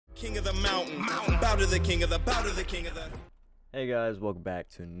King of the mountain, bow to the king of the, bow to the king of the. Hey guys, welcome back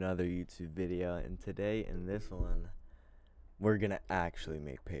to another YouTube video, and today in this one, we're gonna actually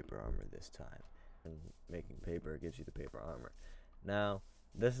make paper armor this time. And making paper gives you the paper armor. Now,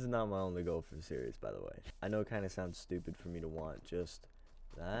 this is not my only goal for the series, by the way. I know it kind of sounds stupid for me to want just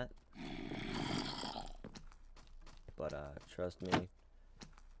that, but trust me,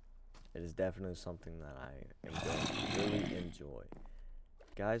 it is definitely something that I am going to really enjoy.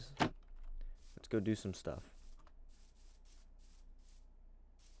 Guys, let's go do some stuff.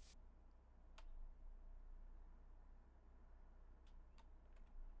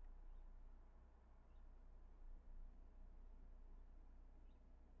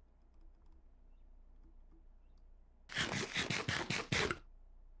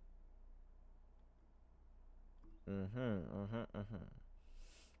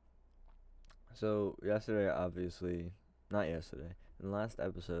 So yesterday, obviously, not yesterday, in the last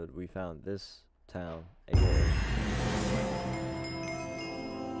episode, we found this town, aka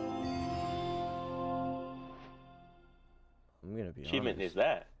I'm gonna be achievement honest. Is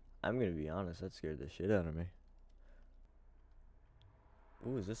that? I'm gonna be honest, that scared the shit out of me.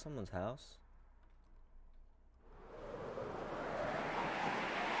 Ooh, is this someone's house?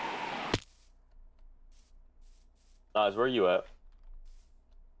 Oz, where are you at?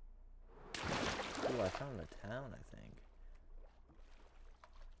 Ooh, I found a town, I think.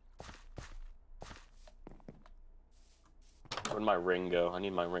 Where'd my ring go? I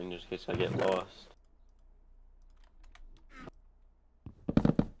need my ring just in case I get lost.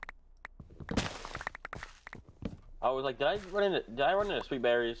 I was like, did I run into sweet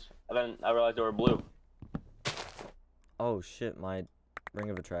berries? And then I realized they were blue. Oh shit, my ring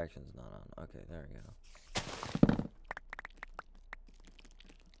of attraction's not on. Okay, there we go.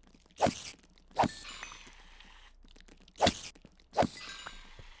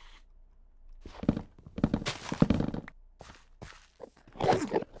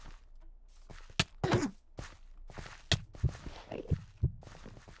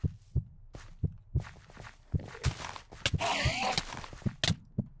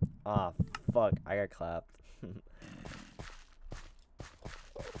 Ah, fuck, I got clapped.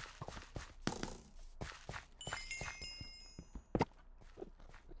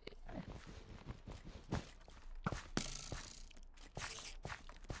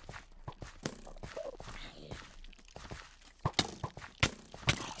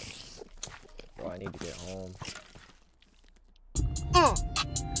 Bro, I need to get home.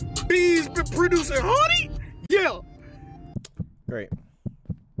 Bees been producing honey? Yeah. Great.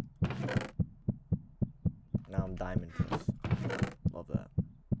 Now I'm diamond close. Love that.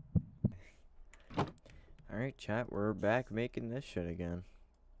 Alright, chat, we're back making this shit again.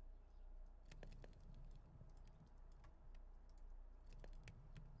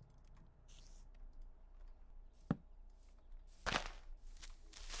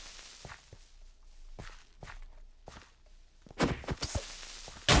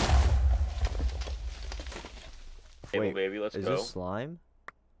 Wait, baby, let's is go. this slime?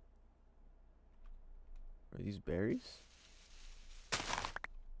 Are these berries?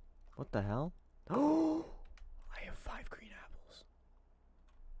 What the hell? Oh, I have 5 green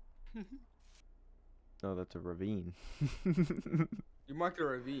apples. No, that's a ravine. You marked a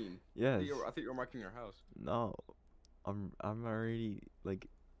ravine. Yes. I think you were marking your house. No, I'm already like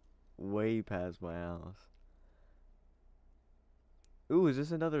way past my house. Ooh, is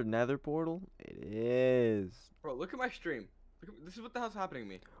this another nether portal? It is. Bro, look at my stream. This is what the hell's happening to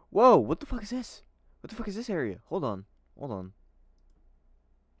me. Whoa, what the fuck is this? What the fuck is this area? Hold on. Hold on.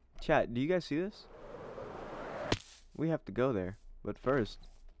 Chat, do you guys see this? We have to go there. But first,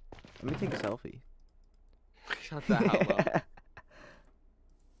 let me take a selfie. Shut the hell up.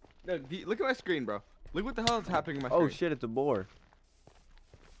 No, look at my screen, bro. Look what the hell is happening in my screen. Oh shit, it's a boar.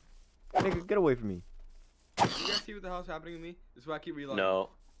 Nigga, get away from me. You guys see what the hell's happening to me? This is why I keep reloading. No.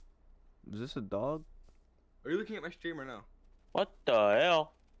 Is this a dog? Are you looking at my stream or no? What the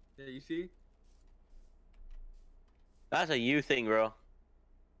hell? Yeah, you see? That's a you thing, bro.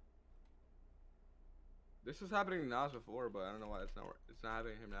 This was happening to Nas before, but I don't know why it's not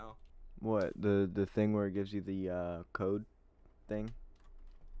happening to him now. What? The thing where it gives you the code thing?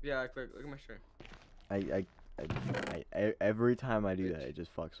 Yeah, look at my stream. I every time I do that, it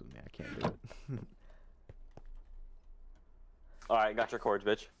just fucks with me. I can't do it. Alright, got your cords,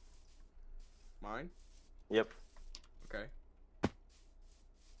 bitch. Mine? Yep. Okay.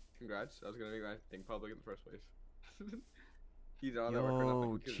 Congrats. I was gonna make my thing public in the first place. He's on there for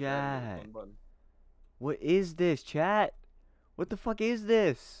nothing. Yo, 'cause chat. one button. What is this, chat? What the fuck is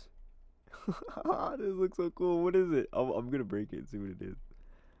this? This looks so cool. What is it? I'm gonna break it and see what it is.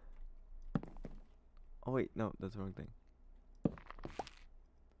 Oh wait, no, that's the wrong thing.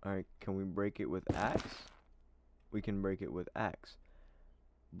 Alright, can we break it with axe? We can break it with axe.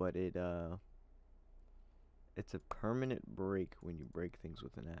 But it's a permanent break when you break things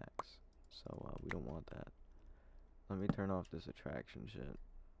with an axe. So we don't want that. Let me turn off this attraction shit.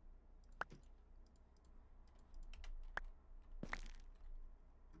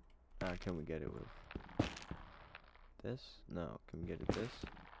 Can we get it with this? No. Can we get it this?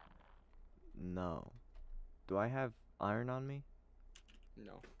 No. Do I have iron on me?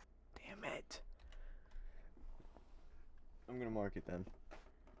 No. Damn it. I'm gonna mark it then.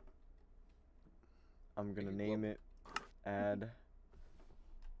 I'm gonna name it add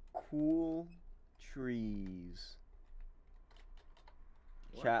cool trees.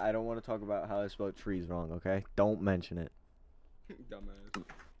 What? Chat, I don't want to talk about how I spelled trees wrong, okay? Don't mention it. Dumbass.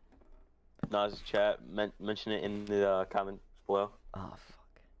 Nas chat, mention it in the comments below. Oh,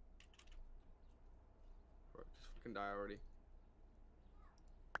 fuck. Bro, just fucking die already.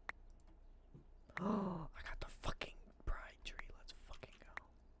 Oh, I got the fucking pride tree. Let's fucking go.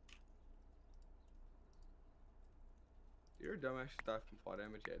 You're a dumbass. You died from fall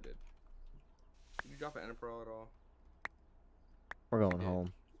damage. Yeah, I did. Did you drop an ender pearl at all? We're going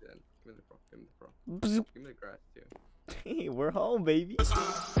home. Then give me the pearl. Give me the pearl. Bzz. Give me the grass too. We're home, baby.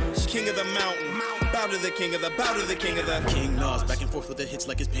 King of the mountain, bow to the king of the, bow to the king of the. King Nas, back and forth with the hits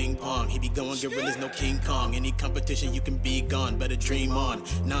like it's ping pong. He be going gorillas, no King Kong. Any competition, you can be gone. Better dream on.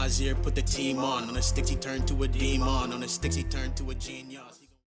 Nasir put the team on. On the sticks, he turned to a demon. On the sticks, he turned to a genius.